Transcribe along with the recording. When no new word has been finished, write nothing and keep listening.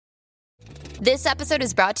This episode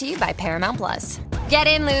is brought to you by Paramount Plus. Get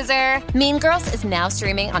in, loser! Mean Girls is now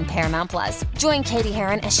streaming on Paramount Plus. Join Katie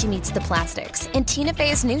Heron as she meets the plastics in Tina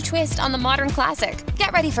Fey's new twist on the modern classic.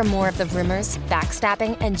 Get ready for more of the rumors,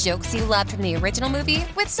 backstabbing, and jokes you loved from the original movie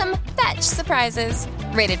with some fetch surprises.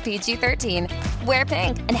 Rated PG-13. Wear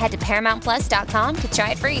pink and head to ParamountPlus.com to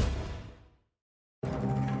try it free.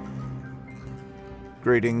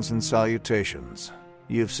 Greetings and salutations.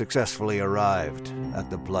 You've successfully arrived at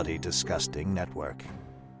the Bloody Disgusting Network.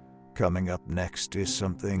 Coming up next is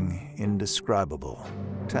something indescribable,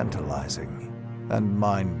 tantalizing, and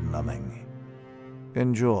mind-numbing.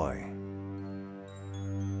 Enjoy.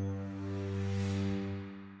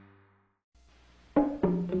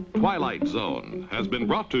 Twilight Zone has been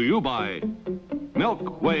brought to you by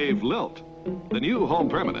Milk Wave Lilt, the new home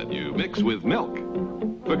permanent you mix with milk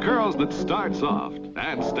for curls that start soft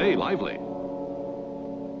and stay lively.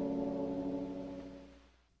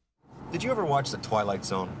 Did you ever watch The Twilight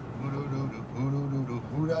Zone?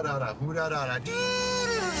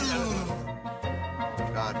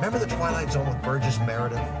 God, remember The Twilight Zone with Burgess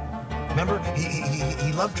Meredith? Remember,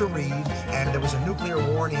 he loved to read, and there was a nuclear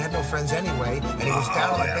war, and he had no friends anyway, and he was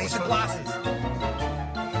down in the basement.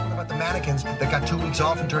 What about the mannequins that got 2 weeks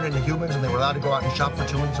off and turned into humans, and they were allowed to go out and shop for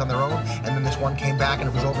 2 weeks on their own, and then this one came back, and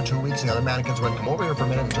it was over 2 weeks, and the other mannequins went, come over here for a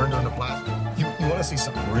minute, and turned her into plastic. You want to see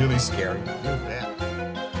something really scary? Yeah.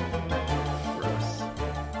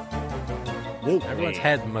 Everyone's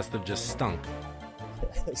head must have just stunk.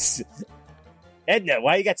 Edna,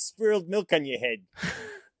 why you got spilled milk on your head?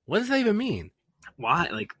 What does that even mean? Why?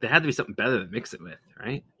 Like, there had to be something better to mix it with,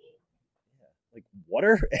 right? Like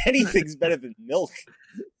water? Anything's better than milk.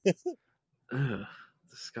 Ugh,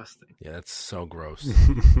 disgusting. Yeah, that's so gross.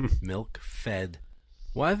 Milk fed.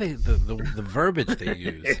 Why are they the verbiage they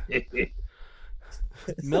use?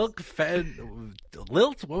 Milk fed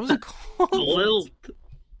lilt? What was it called? Lilt.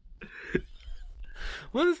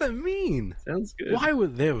 What does that mean? Sounds good. Why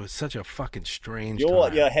would there was such a fucking strange You time?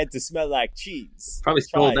 want your head to smell like cheese. Probably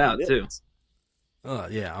spilled out, too. Oh,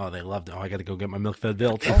 yeah. Oh, they loved it. Oh, I got to go get my milk fed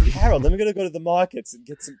lilt. Oh, Harold, I'm going to go to the markets and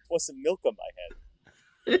pour some milk on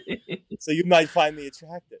my head. So you might find me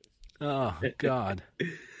attractive. Oh, God.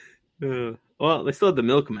 Well, they still had the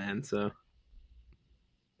milkman, so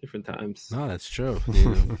different times. No, that's true.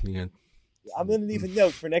 I'm going to leave a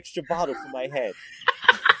note for an extra bottle for my head.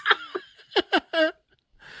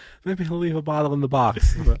 Maybe he'll leave a bottle in the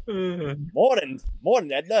box. Morning,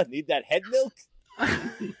 Edna. Need that head milk?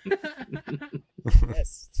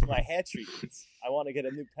 Yes, it's my hair treatments. I want to get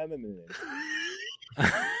a new permanent.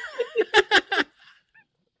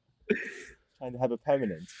 Trying to have a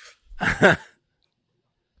permanent.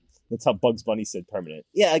 That's how Bugs Bunny said permanent.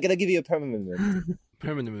 Yeah, I gotta give you a permanent.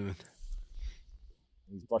 Permanent.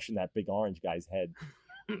 He's brushing that big orange guy's head.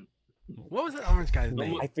 What was that orange guy's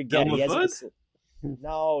name? I forget. Elmer He has Fudd?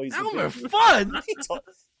 No, he's Elmer Fudd.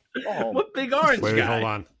 Oh, What big orange Wait, guy? hold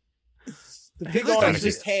on. the big looks orange like is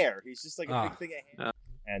just hair. He's just like a big thing of hair.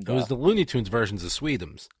 And It was the Looney Tunes versions of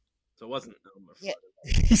Sweetums. So it wasn't Elmer Fudd. Yeah.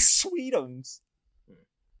 He's Sweetums.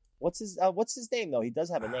 What's his name though? He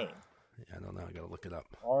does have a name. Yeah, I don't know. I gotta look it up.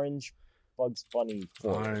 Orange Bugs Bunny.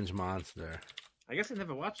 Orange Monster. I guess I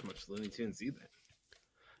never watched much Looney Tunes either.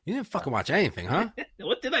 You didn't fucking watch anything, huh?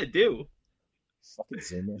 What did I do? Fucking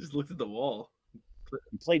Zimmer. Just looked at the wall.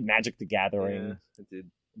 He played Magic the Gathering. Yeah, I did.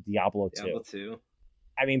 Diablo 2. Diablo 2.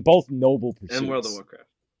 I mean, both noble pursuits. And World of Warcraft.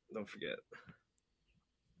 Don't forget.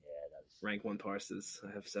 Yeah, that's... Rank 1 parses.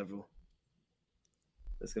 I have several.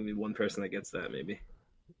 There's going to be one person that gets that, maybe.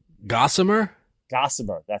 Gossamer?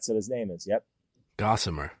 Gossamer. That's what his name is. Yep.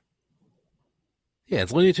 Gossamer. Yeah,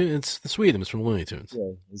 it's Looney Tunes. It's the Sweetums from Looney Tunes.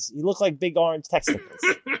 Yeah, he looked like big orange testicles.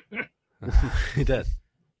 He did.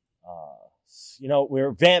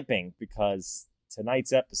 We're vamping because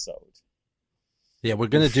tonight's episode. Yeah, we're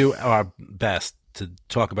going to do our best to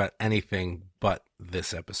talk about anything but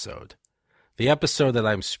this episode. The episode that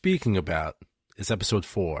I'm speaking about is episode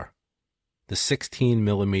 4, the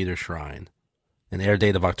 16mm Shrine, an air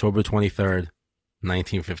date of October 23rd,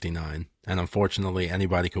 1959. And unfortunately,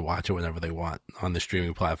 anybody could watch it whenever they want on the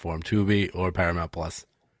streaming platform, Tubi or Paramount Plus.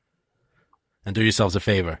 And do yourselves a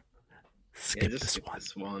favor. Skip this one.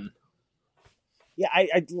 This one. Yeah,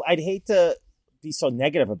 I'd hate to be so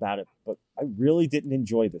negative about it, but I really didn't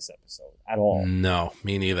enjoy this episode at all. No,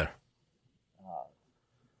 me neither.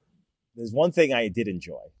 There's one thing I did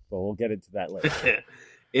enjoy, but we'll get into that later.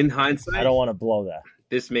 In hindsight, I don't want to blow that.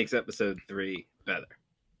 This makes episode 3 better.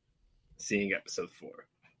 Seeing episode 4.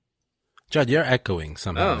 Judd, you're echoing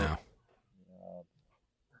somehow Oh. now.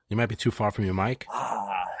 You might be too far from your mic.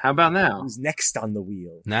 How about now? Who's next on the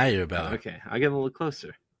wheel? Now you're better. Okay, I'll get a little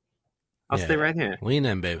closer. I'll stay right here. Lean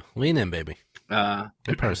in, baby. Lean in, baby.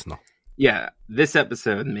 Get personal. Yeah, this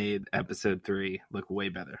episode made episode 3 look way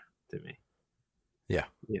better to me. Yeah.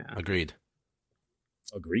 Agreed.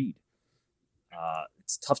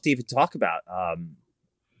 It's tough to even talk about.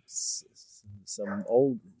 Some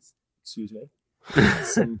old, excuse me,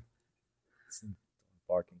 some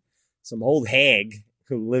barking. Some old hag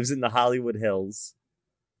who lives in the Hollywood Hills.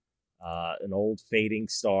 An old fading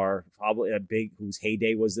star, probably whose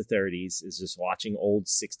heyday was the 30s, is just watching old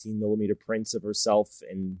 16 millimeter prints of herself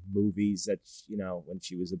in movies that, when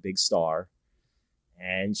she was a big star.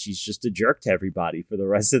 And she's just a jerk to everybody for the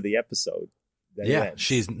rest of the episode. Yeah,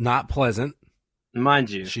 she's not pleasant. Mind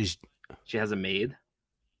you, she has a maid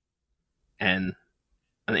and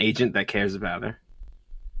an agent that cares about her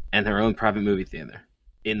and her own private movie theater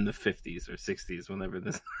in the 50s or 60s, whenever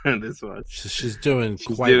this was. She's doing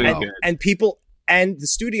quite well. Good. And people and the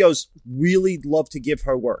studios really love to give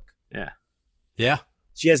her work. Yeah.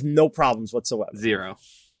 She has no problems whatsoever. Zero.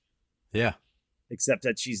 Yeah. Except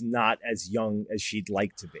that she's not as young as she'd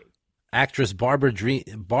like to be. Actress Barbara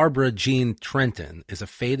Jean Trenton is a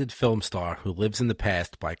faded film star who lives in the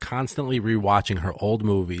past by constantly rewatching her old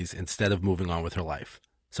movies instead of moving on with her life.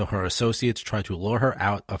 So her associates try to lure her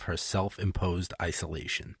out of her self-imposed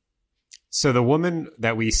isolation. So the woman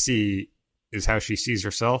that we see is how she sees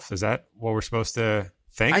herself? Is that what we're supposed to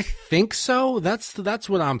think? I think so. That's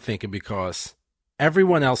what I'm thinking, because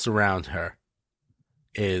everyone else around her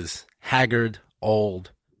is haggard,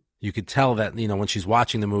 old. You could tell that, when she's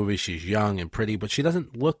watching the movie, she's young and pretty, but she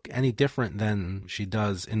doesn't look any different than she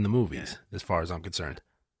does in the movies, as far as I'm concerned.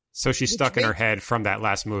 So she's stuck in her head from that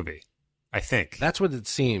last movie, I think. That's what it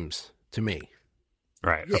seems to me.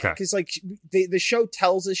 Right, yeah, okay. Because, the show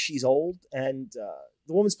tells us she's old, and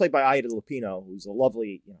the woman's played by Ida Lupino, who's a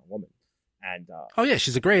lovely, woman. And oh, yeah,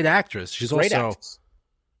 she's a great actress. She's actress.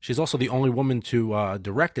 She's also the only woman to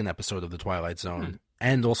direct an episode of The Twilight Zone.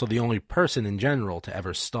 And also the only person in general to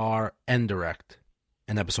ever star and direct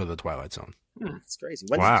an episode of The Twilight Zone. That's crazy.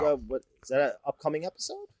 Wow. Is that an upcoming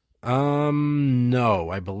episode? No,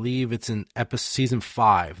 I believe it's in season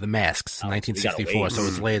 5, The Masks, 1964. So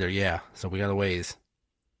it's later, yeah. So we got a ways.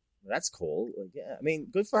 That's cool. Yeah, I mean,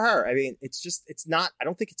 good for her. I mean, it's not. I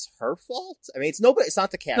don't think it's her fault. I mean, it's not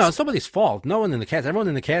the cast. No, it's nobody's fault. No one in the cast. Everyone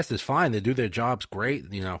in the cast is fine. They do their jobs great.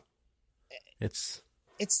 It's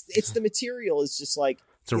the material is just like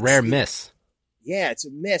it's a rare miss. Yeah, it's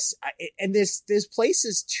a miss. And there's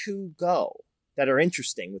places to go that are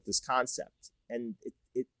interesting with this concept, and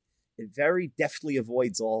it very deftly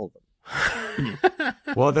avoids all of them.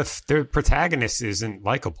 Well, the protagonist isn't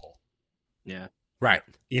likable. Yeah, right.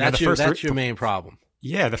 That's your main problem.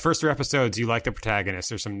 Yeah, the first 3 episodes, you like the protagonist.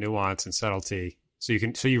 There's some nuance and subtlety, so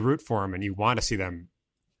you root for them and you want to see them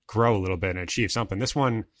grow a little bit and achieve something. This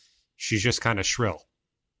one, she's just kind of shrill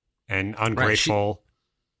and ungrateful.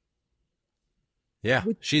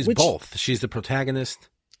 She's both. She's the protagonist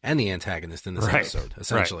and the antagonist in this episode,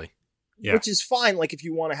 essentially. Right. Yeah. Which is fine, like if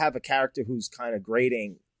you want to have a character who's kind of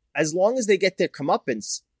grating, as long as they get their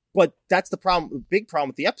comeuppance. But that's the problem. The big problem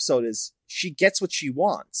with the episode is she gets what she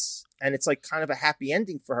wants, and it's like kind of a happy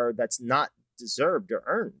ending for her that's not deserved or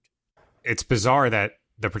earned. It's bizarre that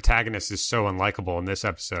the protagonist is so unlikable in this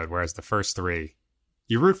episode, whereas the first 3,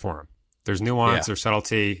 you root for him. There's nuance, there's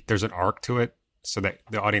subtlety, there's an arc to it, so that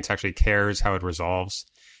the audience actually cares how it resolves.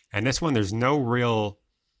 And this one, there's no real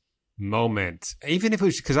moment, even if it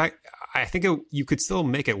was, because I think you could still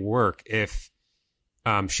make it work if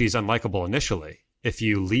she's unlikable initially. If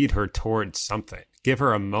you lead her towards something, give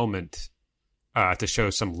her a moment to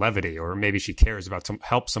show some levity, or maybe she cares about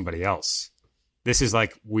help somebody else. This is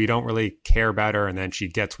like, we don't really care about her, and then she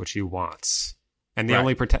gets what she wants. And the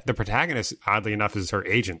only the protagonist, oddly enough, is her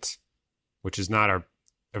agent, which is not a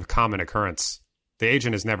common occurrence. The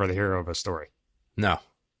agent is never the hero of a story. No.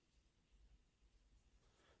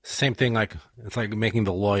 Same thing, it's like making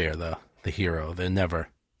the lawyer the hero.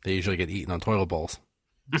 They usually get eaten on toilet bowls.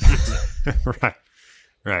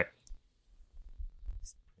 Right.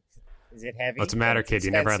 Is it heavy? What's the matter, kid?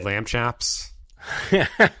 You never had lamb chops? Yeah,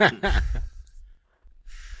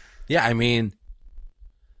 I mean,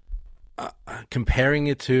 comparing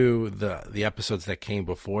it to the episodes that came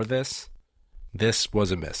before this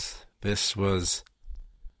was a miss. This was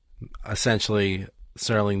essentially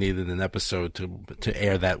Serling needed an episode to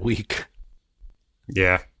air that week.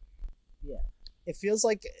 Yeah. It feels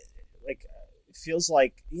like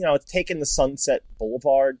it's taken the Sunset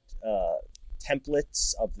Boulevard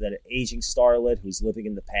templates of the aging starlet who's living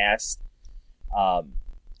in the past,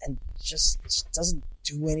 and just doesn't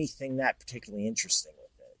do anything that particularly interesting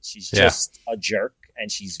with it. She's just a jerk,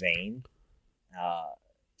 and she's vain.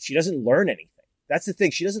 she doesn't learn anything. That's the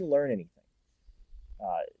thing. She doesn't learn anything.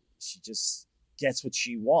 She just gets what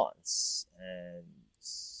she wants. And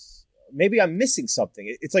maybe I'm missing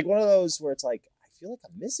something. It's like one of those where it's like, I feel like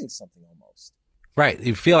I'm missing something almost. Right.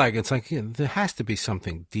 You feel like it's like, yeah, there has to be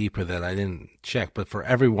something deeper that I didn't check. But for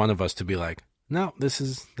every one of us to be like, no, this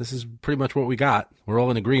is pretty much what we got. We're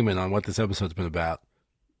all in agreement on what this episode's been about.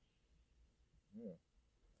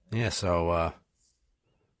 Yeah, so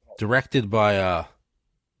directed by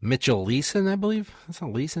Mitchell Leeson, I believe. That's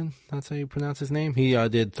not Leeson. That's how you pronounce his name. He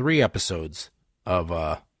did 3 episodes of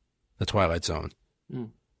The Twilight Zone.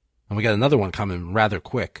 And we got another one coming rather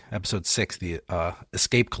quick. Episode 6, the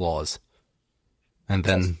Escape Clause. And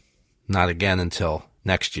then not again until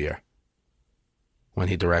next year when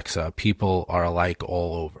he directs People Are Alike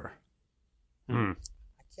All Over. I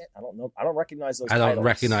don't know. I don't recognize those I don't titles.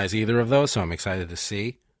 recognize either of those, so I'm excited to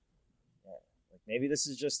see. Maybe this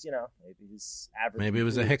is just, maybe his average. Maybe it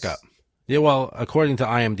was a hiccup. Yeah, well, according to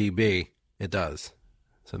IMDb, it does.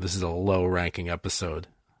 So this is a low-ranking episode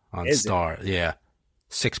on Star. Yeah,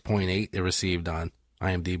 6.8 it received on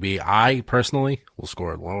IMDb. I, personally, will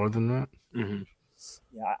score it lower than that. Mm-hmm.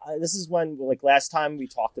 Yeah, this is when, like, last time we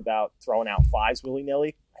talked about throwing out 5s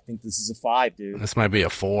willy-nilly. I think this is a 5, dude. This might be a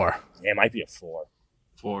 4. Yeah, it might be a 4.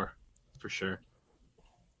 4, for sure.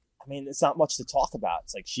 I mean, it's not much to talk about.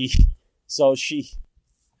 It's like she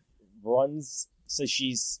runs. So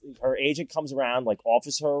her agent comes around, like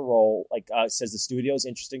offers her a role, like says the studio's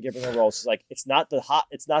interested in giving her a role. She's like, it's not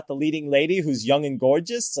the leading lady who's young and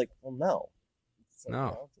gorgeous. It's like, well, no. It's like,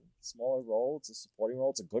 no. It's a smaller role. It's a supporting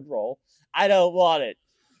role. It's a good role. I don't want it.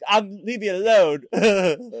 Leave me alone.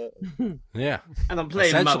 Yeah. And I'm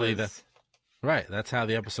playing mothers. Right. That's how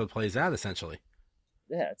the episode plays out, essentially.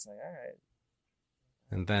 Yeah, it's like, all right.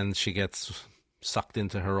 And then she gets sucked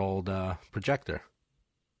into her old projector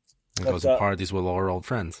and goes to parties with all her old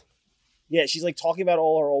friends. Yeah, she's like talking about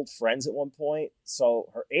all her old friends at one point. So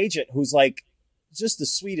her agent, who's like just the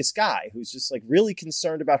sweetest guy, who's just like really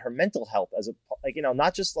concerned about her mental health as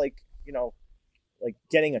not just like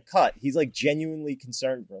getting a cut. He's like genuinely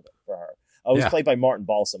concerned for her. It was played by Martin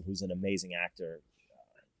Balsam, who's an amazing actor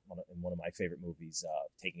in one of my favorite movies,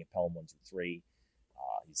 Taking a Pelham 1, 2, 3.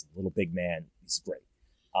 He's a little big man. He's great.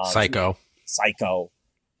 Psycho,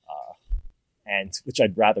 and which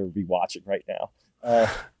I'd rather be watching right now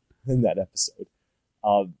than that episode.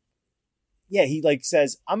 Yeah, he like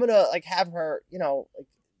says, I'm gonna like have her,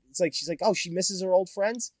 it's like she's like, oh, she misses her old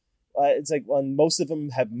friends. It's like when most of them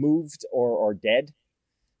have moved or dead,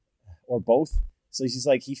 or both. So she's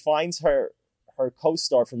like, he finds her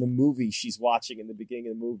co-star from the movie she's watching in the beginning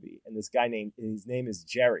of the movie, and this guy his name is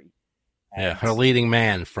Jerry. Yeah, her leading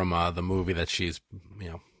man from the movie that she's,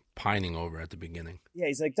 pining over at the beginning. Yeah,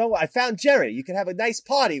 he's like, "Don't! I found Jerry. You can have a nice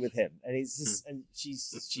party with him." And he's just, and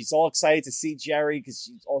she's all excited to see Jerry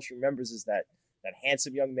because all she remembers is that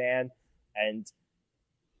handsome young man. And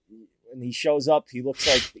when he shows up, he looks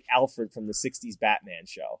like the Alfred from the '60s Batman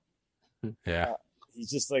show. Yeah,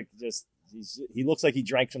 he's just he looks like he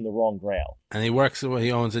drank from the wrong Grail. And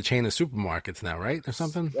he owns a chain of supermarkets now, right? Or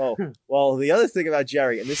something? Oh, well, the other thing about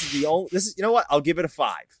Jerry, and this is you know what? I'll give it a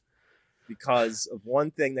 5 because of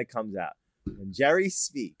one thing that comes out. When Jerry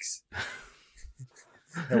speaks,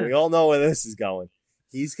 and we all know where this is going,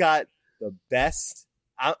 he's got the best.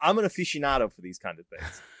 I'm an aficionado for these kind of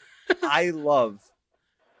things. I love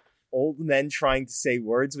old men trying to say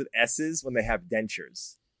words with S's when they have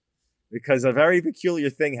dentures. Because a very peculiar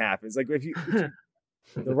thing happens. Like the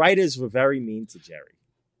writers were very mean to Jerry,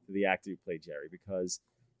 to the actor who played Jerry, because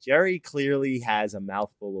Jerry clearly has a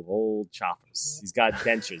mouthful of old choppers. He's got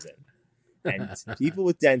dentures in, and people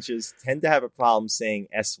with dentures tend to have a problem saying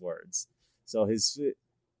S words. So his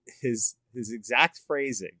exact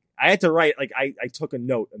phrasing, I had to write. Like I took a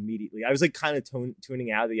note immediately. I was like kind of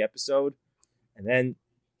tuning out of the episode, and then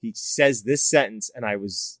he says this sentence, and I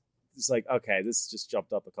was. It's like, okay, this just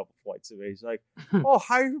jumped up a couple points. So he's like, oh,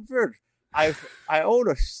 how you been? I own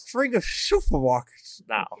a string of supermarkets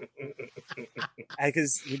now.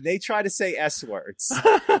 Because when they try to say S words,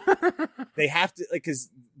 they have to, like, because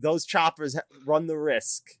those choppers run the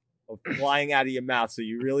risk of flying out of your mouth. So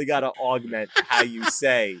you really got to augment how you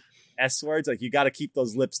say S words. Like, you got to keep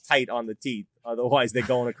those lips tight on the teeth. Otherwise, they're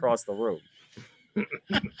going across the room.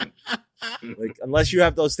 Like, unless you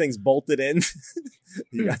have those things bolted in,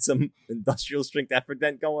 you got some industrial strength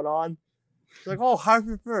Effordent going on. It's like, oh,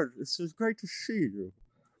 Harvey Bird, this is great to see you.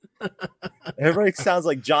 Everybody sounds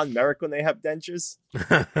like John Merrick when they have dentures.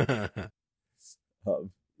 Yeah,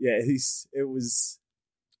 it was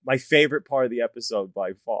my favorite part of the episode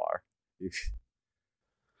by far.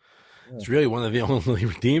 It's really one of the only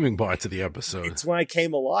redeeming parts of the episode. It's when I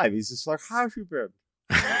came alive. He's just like, how's you been?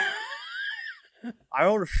 I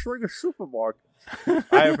own a string of supermarkets.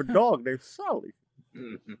 I have a dog named Sally.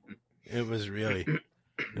 It was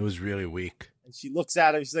really weak. And she looks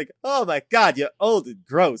at him. She's like, "Oh my God, you're old and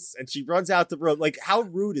gross." And she runs out the room. Like, how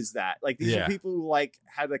rude is that? Like, these are people who like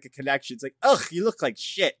had like a connection. It's like, ugh, you look like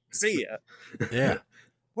shit. See ya. Yeah.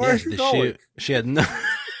 Where is she going? She had no.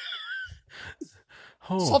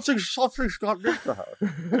 Something's gotten into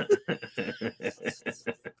her.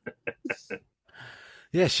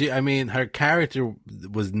 Yeah, her character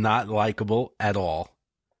was not likable at all.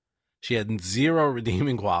 She had zero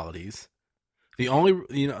redeeming qualities. The only,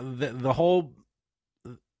 the whole,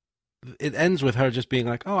 it ends with her just being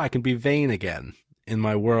like, oh, I can be vain again in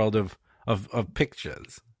my world of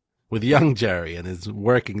pictures with young Jerry and his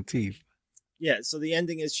working teeth. Yeah, so the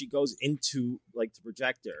ending is she goes into, like, the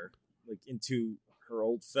projector, like, into her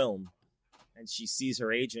old film, and she sees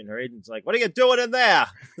her agent. Her agent's like, "What are you doing in there?"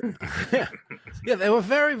 Yeah, they were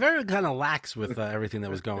very, very kind of lax with everything that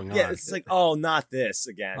was going on. Yeah, it's like, oh, not this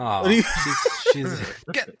again. Oh, she's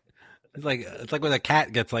it's like when a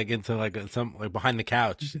cat gets like into like some like behind the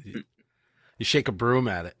couch, you shake a broom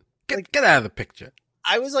at it. Get out of the picture.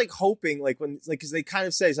 I was like hoping, like when, like, because they kind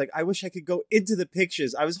of say it's like, I wish I could go into the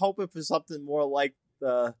pictures. I was hoping for something more like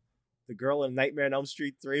the girl in Nightmare on Elm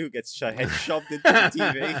Street 3 who gets her head shoved into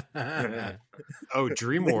the TV. Oh,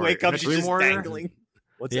 Dream Warrior. Wake up, she's just dangling.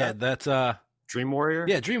 What's that? That's Dream Warrior.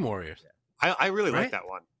 Yeah, Dream Warriors. I really like that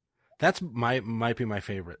one. That's might be my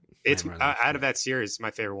favorite. It's out of that series,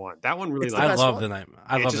 my favorite one. That one really. I love the Nightmare.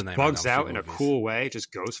 I love the Nightmare. Bugs out in a cool way.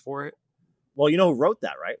 Just goes for it. Well, you know who wrote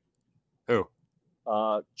that, right? Who?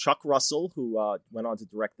 Chuck Russell, who went on to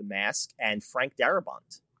direct The Mask, and Frank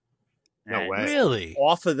Darabont. No way. Really?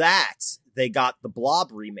 Off of that, they got the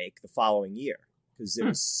Blob remake the following year because it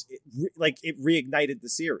was it reignited the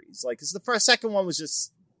series. Like, because the second one was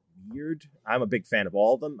just weird. I'm a big fan of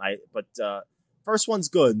all of them. But first one's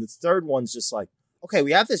good, and the third one's just like, okay,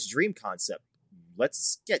 we have this dream concept.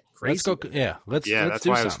 Let's get crazy. Let's go. Yeah, let's that's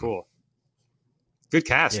do why something. it was cool. Good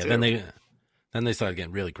cast. Yeah, too. then they started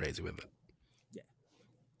getting really crazy with it. Yeah.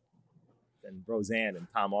 Then Roseanne and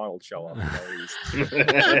Tom Arnold show up.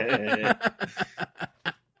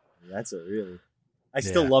 That's a really. I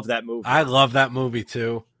still love that movie. I love that movie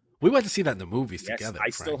too. We went to see that in the movies together.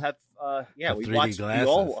 I still have. We 3D watched. glasses.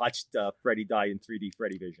 We all watched Freddy die in 3D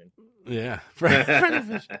Freddy Vision. Yeah, Freddy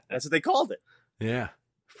Vision. That's what they called it. Yeah,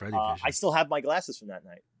 Freddy Vision. I still have my glasses from that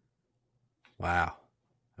night. Wow,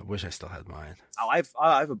 I wish I still had mine. Oh, I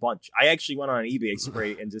have a bunch. I actually went on an eBay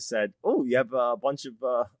spree and just said, "Oh, you have a bunch of."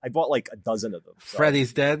 I bought like a dozen of them. So.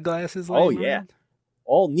 Freddy's Dead glasses. Oh yeah,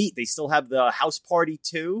 all neat. They still have the House Party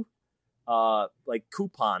 2, like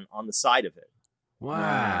coupon on the side of it.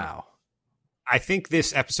 Wow. I think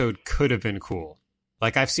this episode could have been cool.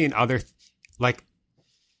 Like, I've seen other, like,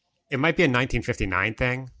 it might be a 1959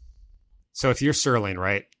 thing. So if you're Serling,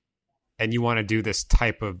 right, and you want to do this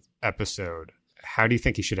type of episode, how do you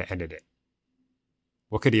think he should have ended it?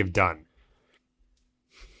 What could he have done?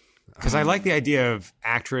 Because I like the idea of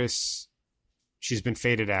actress, she's been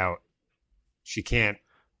faded out. She can't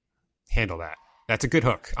handle that. That's a good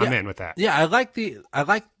hook. I'm in with that. Yeah, I like the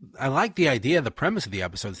idea, the premise of the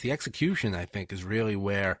episode. It's the execution, I think, is really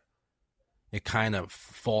where it kind of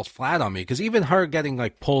falls flat on me. Because even her getting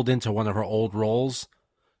like pulled into one of her old roles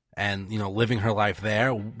and, living her life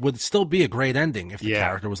there would still be a great ending if the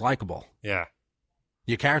character was likable. Yeah.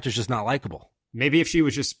 Your character's just not likable. Maybe if she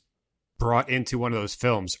was just brought into one of those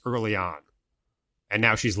films early on and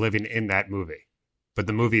now she's living in that movie. But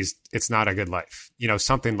the movie's, it's not a good life.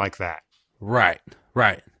 Something like that. Right.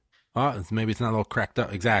 Maybe it's not all cracked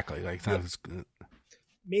up. Exactly. Like,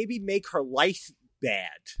 maybe make her life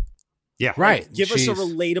bad. Yeah. Right. Give us a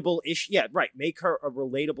relatable issue. Yeah, right. Make her a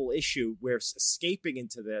relatable issue where escaping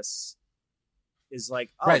into this is like,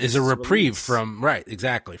 is a reprieve from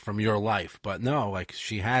your life. But no, like,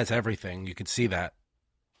 she has everything. You can see that.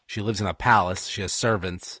 She lives in a palace. She has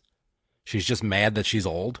servants. She's just mad that she's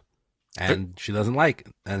old and she doesn't like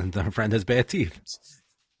it. And her friend has bad teeth.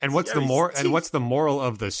 And what's the moral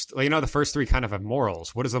of this? The first three kind of have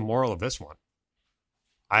morals. What is the moral of this one?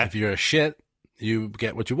 If you're a shit, you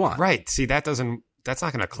get what you want. Right. See, that's not going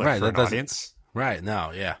to click for an audience. Right.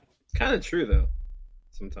 No. Yeah. Kind of true though.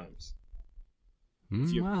 Sometimes. If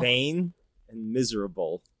you're vain and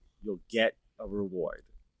miserable, you'll get a reward.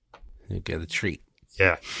 You get a treat.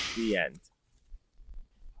 Yeah. The end.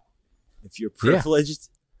 If you're privileged.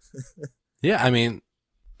 Yeah. I mean,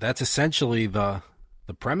 that's essentially the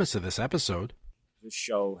premise of this episode. The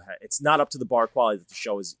show, it's not up to the bar quality that the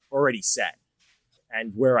show is already set.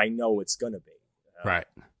 and where I know it's going to be. Right.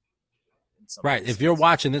 Right. If you're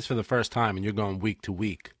watching this for the first time and you're going week to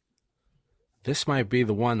week, this might be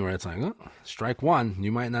the one where it's like, oh, strike one.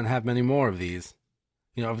 You might not have many more of these.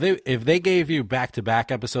 You know, if they gave you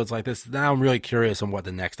back-to-back episodes like this, now I'm really curious on what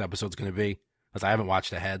the next episode's going to be, because I haven't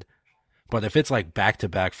watched ahead. But if it's like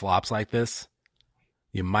back-to-back flops like this,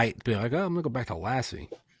 you might be like, oh, I'm going to go back to Lassie.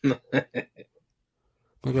 I'm going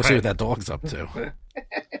to go see what that dog's up to.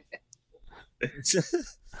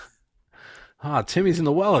 Timmy's in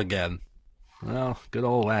the well again. Well, good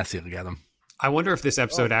old Lassie will get him. I wonder if this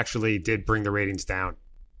episode actually did bring the ratings down,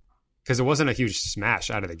 because it wasn't a huge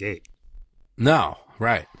smash out of the gate. No,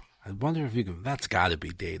 right. I wonder if you can. That's got to be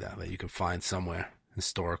data that you can find somewhere,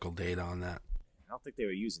 historical data on that. I don't think they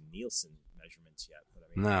were using Nielsen measurements yet, but I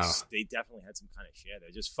mean, no, they definitely had some kind of share.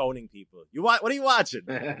 They're just phoning people. What are you watching?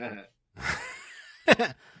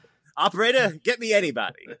 Operator, get me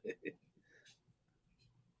anybody.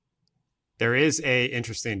 There is a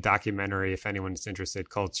interesting documentary, if anyone's interested,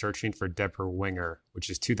 called Searching for Deborah Winger, which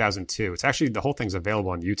is 2002. It's actually, the whole thing's available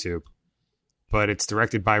on YouTube, but it's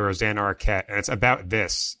directed by Rosanna Arquette, and it's about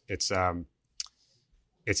this. It's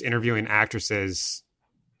interviewing actresses.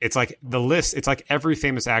 It's like the list. It's like every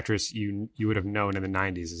famous actress you would have known in the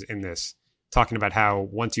 90s is in this, talking about how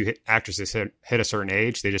once actresses hit a certain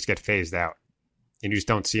age, they just get phased out, and you just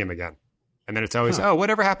don't see them again. And then it's always, oh,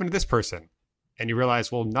 whatever happened to this person? And you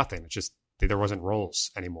realize, well, nothing. It's just there wasn't roles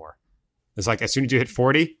anymore. It's like as soon as you hit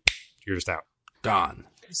 40, you're just out. Gone.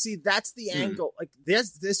 See, that's the angle. Like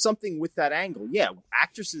there's something with that angle. Yeah,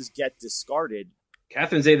 actresses get discarded.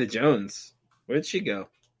 Catherine Zeta-Jones, where did she go?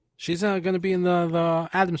 She's going to be in the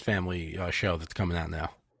Addams Family show that's coming out now.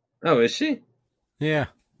 Oh, is she? Yeah.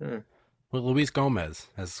 With Luis Gomez.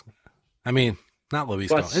 Not Luis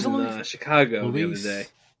Gomez. Isn't in Chicago Luis... the other day.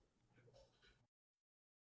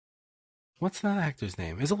 What's that actor's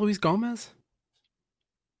name? Is it Luis Gomez?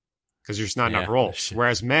 Because there's not enough roles.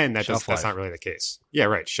 Whereas men, that's not really the case. Yeah,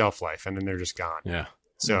 right. Shelf life. And then they're just gone. Yeah.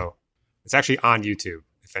 So it's actually on YouTube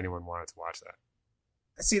if anyone wanted to watch that.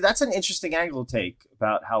 See, that's an interesting angle to take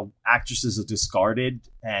about how actresses are discarded.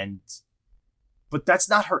 But that's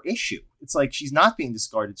not her issue. It's like she's not being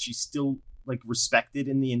discarded. She's still like respected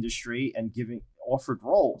in the industry and offered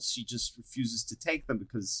roles. She just refuses to take them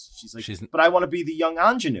because she's like, but I want to be the young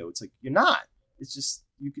ingenue. It's like, you're not. It's just,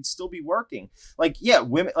 you could still be working. Like, yeah,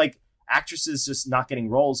 women, like actresses just not getting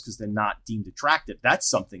roles because they're not deemed attractive. That's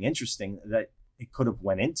something interesting that it could have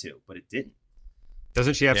went into, but it didn't.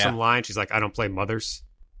 Doesn't she have some line? She's like, I don't play mothers.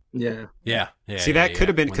 Yeah. See, that could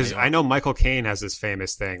have been, because I know Michael Caine has this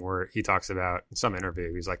famous thing where he talks about in some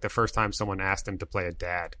interview, he's like, the first time someone asked him to play a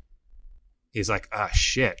dad, he's like,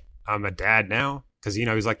 shit, I'm a dad now? Because,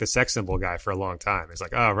 he's like the sex symbol guy for a long time. He's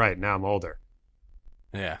like, oh, right, now I'm older.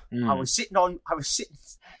 Yeah. I was sitting in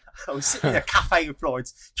a cafe in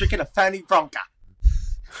Florence drinking a Fernie Branca.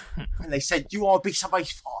 And they said, you want to be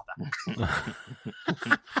somebody's father?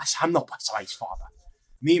 I said, I'm not somebody's father.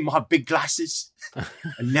 Me and my big glasses are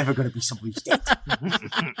never going to be somebody's dad.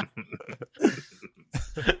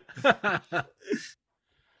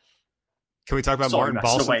 Can we talk about Martin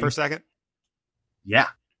Balsam for a second? Yeah.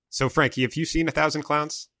 So, Frankie, have you seen 1,000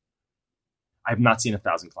 Clowns? I have not seen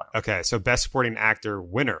 1,000 Clowns. Okay, so Best Supporting Actor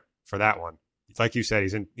winner for that one. Like you said,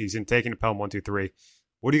 he's in Taking the Pelham 1, 2, 3.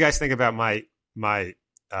 What do you guys think about my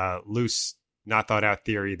loose, not thought out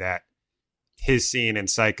theory that his scene in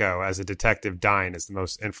Psycho as a detective dying is the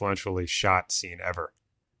most influentially shot scene ever?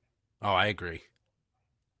 Oh, I agree.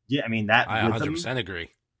 Yeah, I mean I 100% agree.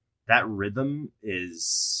 That rhythm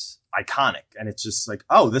is iconic, and it's just like,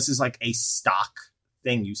 oh, this is like a stock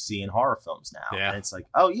thing you see in horror films now. Yeah. And it's like,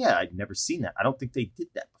 oh yeah, I'd never seen that. I don't think they did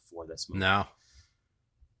that before this movie. No.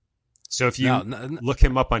 So if you look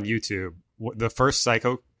him up on YouTube, the first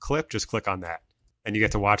Psycho clip, just click on that, and you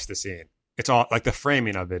get to watch the scene. It's all like the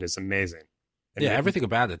framing of it is amazing. And everything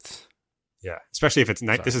about it. Yeah, especially if it's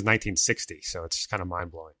this is 1960, so it's kind of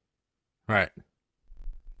mind blowing. Right.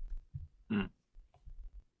 Not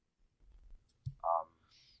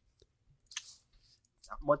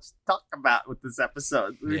much to talk about with this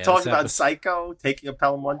episode. We were talking about Psycho, Taking a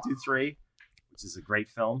Pelham 1, 2, 3, which is a great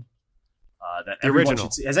film. That the everyone original.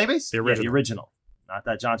 Should see. Has anybody seen? The original. Not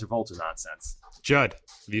that John Travolta nonsense. Judd,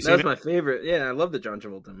 have you seen it? That's my favorite. Yeah, I love the John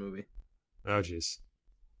Travolta movie. Oh, jeez.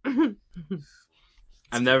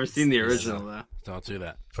 I've never seen the original, though. Don't do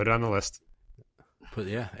that. Put it on the list. Add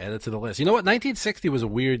it to the list. You know what? 1960 was a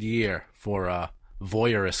weird year for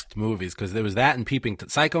voyeurist movies, because there was that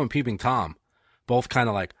and Psycho and Peeping Tom, both kind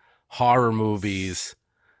of like horror movies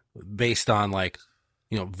based on like,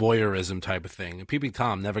 voyeurism type of thing. And Peeping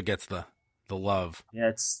Tom never gets the the love. Yeah,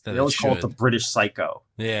 it's that they always call it the should. British Psycho.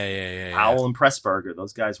 Yeah. Powell and Pressburger,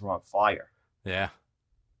 those guys were on fire. Yeah.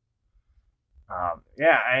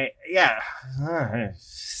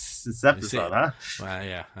 This episode, huh? Well,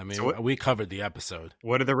 yeah. I mean, So we covered the episode.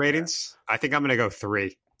 What are the ratings? I think I'm going to go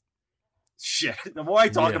 3. Shit. The more I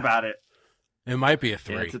talk Yeah. about it, It might be a Yeah,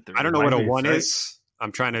 3. it's a 3. I don't know what a Might be 1 3. is.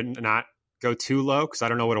 I'm trying to not go too low because I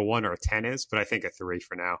don't know what a 1 or a 10 is, but I think a 3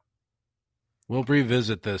 for now. We'll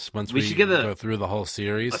revisit this once We we should get go through the whole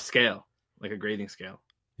series. A scale, like a grading scale.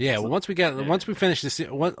 Yeah, well, once we finish this,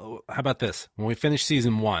 how about this? When we finish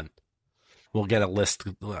season 1, we'll get a list,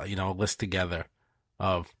 a list together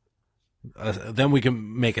of. Then we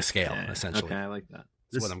can make a scale, essentially. Okay, I like that.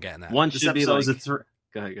 That's what I'm getting at. One this should be episode like. is a 3.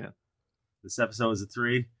 Go ahead. This episode is a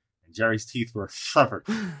 3, and Jerry's teeth were suffered.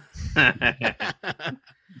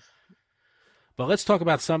 But let's talk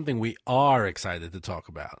about something we are excited to talk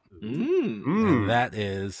about. And that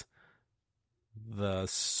is the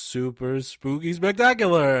Super Spooky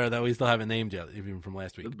Spectacular that we still haven't named yet, even from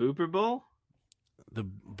last week. The Booper Bowl? The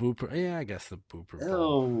Booper, yeah, I guess the Booper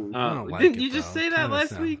Bowl. Oh, I don't like didn't it, you just though. say that Kinda last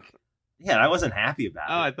sound- week? Yeah, I wasn't happy about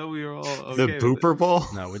Oh, it. I thought we were all okay The with Booper Bowl?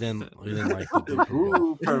 No, we didn't like the The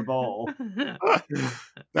Booper Bowl. Booper Bowl.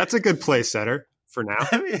 That's a good play setter for now.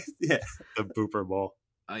 I mean, yeah. The Booper Bowl.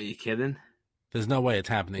 Are you kidding? There's no way it's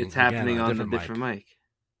happening. It's happening again on a different mic.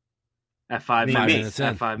 At 5 Me. minutes. in.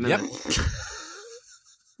 At 5 Yep. minutes.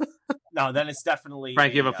 No, then it's definitely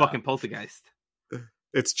Frank, you have a fucking poltergeist.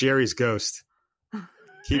 It's Jerry's ghost.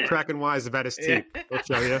 Keep cracking wise about his teeth. He'll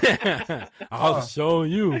show you. I'll show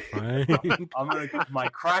you, Frank. my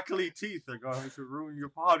crackly teeth are going to ruin your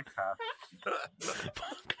podcast.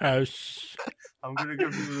 I'm gonna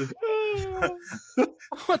give you the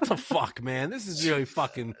What the fuck, man? This is really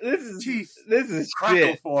fucking. teeth. This is Crackle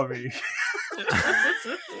shit. for me.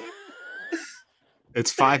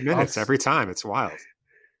 It's 5 minutes every time. It's wild.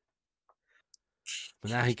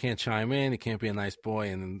 But now he can't chime in. He can't be a nice boy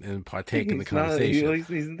and partake in the He's not- conversation.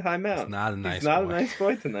 he's in timeout. He's not a nice He's not boy. a nice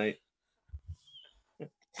boy tonight.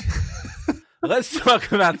 Let's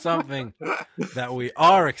talk about something that we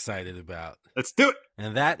are excited about. Let's do it.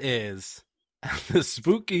 And that is the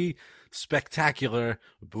spooky, spectacular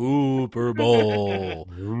Booper Bowl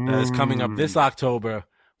that is coming up this October,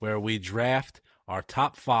 where we draft our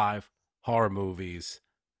top 5 horror movies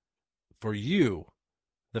for you,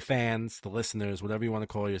 the fans, the listeners, whatever you want to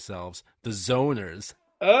call yourselves, the zoners,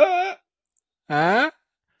 to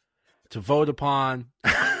vote upon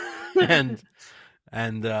and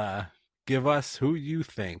give us who you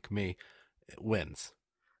think wins.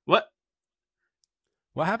 What?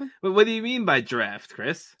 What happened? What do you mean by draft,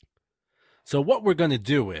 Chris? So what we're going to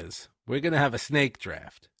do is we're going to have a snake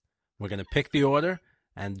draft. We're going to pick the order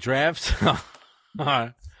and draft.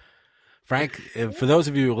 Frank, for those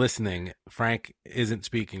of you listening, Frank isn't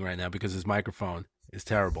speaking right now because his microphone is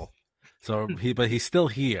terrible. But he's still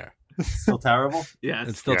here. Still terrible? Yeah.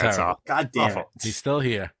 It's still terrible. God damn it. He's still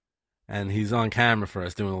here. And he's on camera for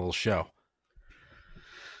us doing a little show.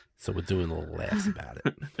 So we're doing a little laughs about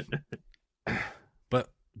it. But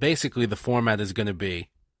basically the format is going to be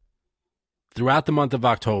throughout the month of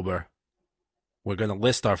October, we're going to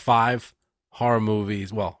list our 5 horror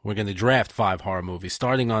movies. Well, we're going to draft 5 horror movies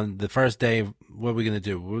starting on the first day. What are we going to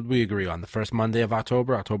do? What did we agree on? The first Monday of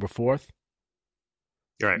October, October 4th?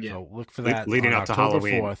 Right. So look for that. Leading on up to October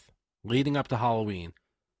Halloween. 4th, leading up to Halloween.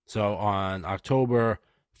 So on October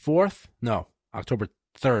 4th, no, October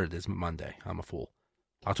 3rd is Monday. I'm a fool.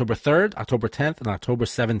 October 3rd, October 10th, and October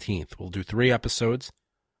 17th. We'll do 3 episodes.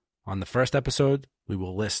 On the first episode, we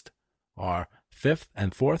will list our 5th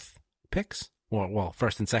and 4th picks, well,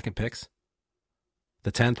 first and second picks.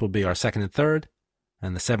 The 10th will be our second and third,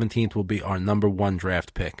 and the 17th will be our number 1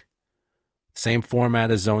 draft pick. Same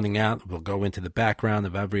format as zoning out. We'll go into the background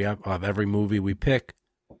of every movie we pick,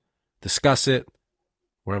 discuss it,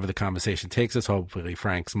 wherever the conversation takes us. Hopefully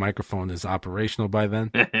Frank's microphone is operational by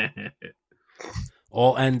then.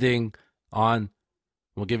 All ending on,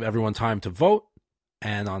 we'll give everyone time to vote,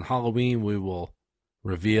 and on Halloween we will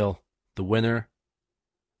reveal the winner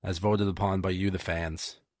as voted upon by you, the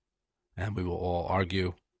fans, and we will all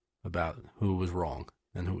argue about who was wrong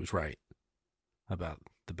and who was right about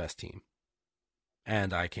the best team.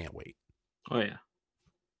 And I can't wait. Oh, yeah.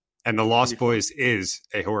 And The Lost Boys is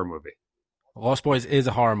a horror movie. Lost Boys is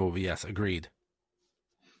a horror movie, yes, agreed.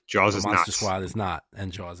 Jaws is Monster not. Squad is not,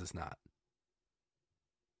 and Jaws is not.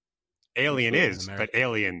 Alien is, American. but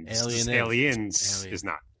Aliens is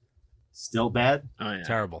not. Still bad? Oh, yeah.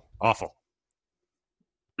 Terrible. Awful.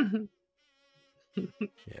 Yeah,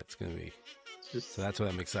 it's going to be. So that's what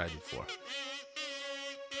I'm excited for.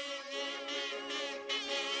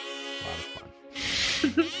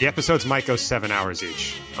 The episodes might go 7 hours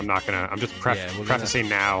each. I'm just prefacing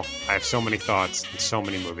now. I have so many thoughts and so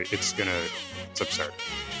many movies. It's absurd.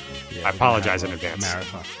 Yeah, I apologize in advance.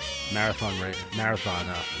 Marathon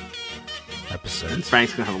episode. And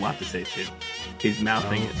Frank's gonna have a lot to say too. He's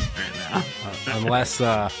mouthing it right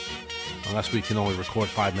now. Unless we can only record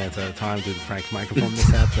 5 minutes at a time due to Frank's microphone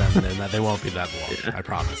mishap, then they won't be that long. Yeah. I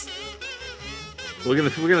promise. We're gonna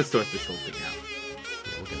sort this whole thing out.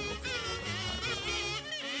 Yeah, we're gonna go figure it out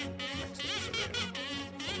next episode.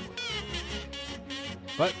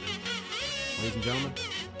 But, ladies and gentlemen,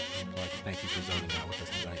 I'd like to thank you for zoning out with us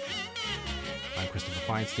tonight. I'm Christopher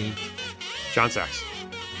Feinstein. John Sachs.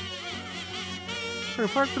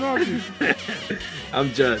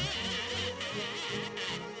 I'm Judd.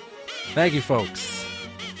 Thank you, folks.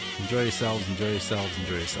 Enjoy yourselves. I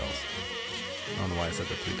don't know why I said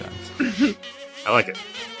that 3 times. I like it.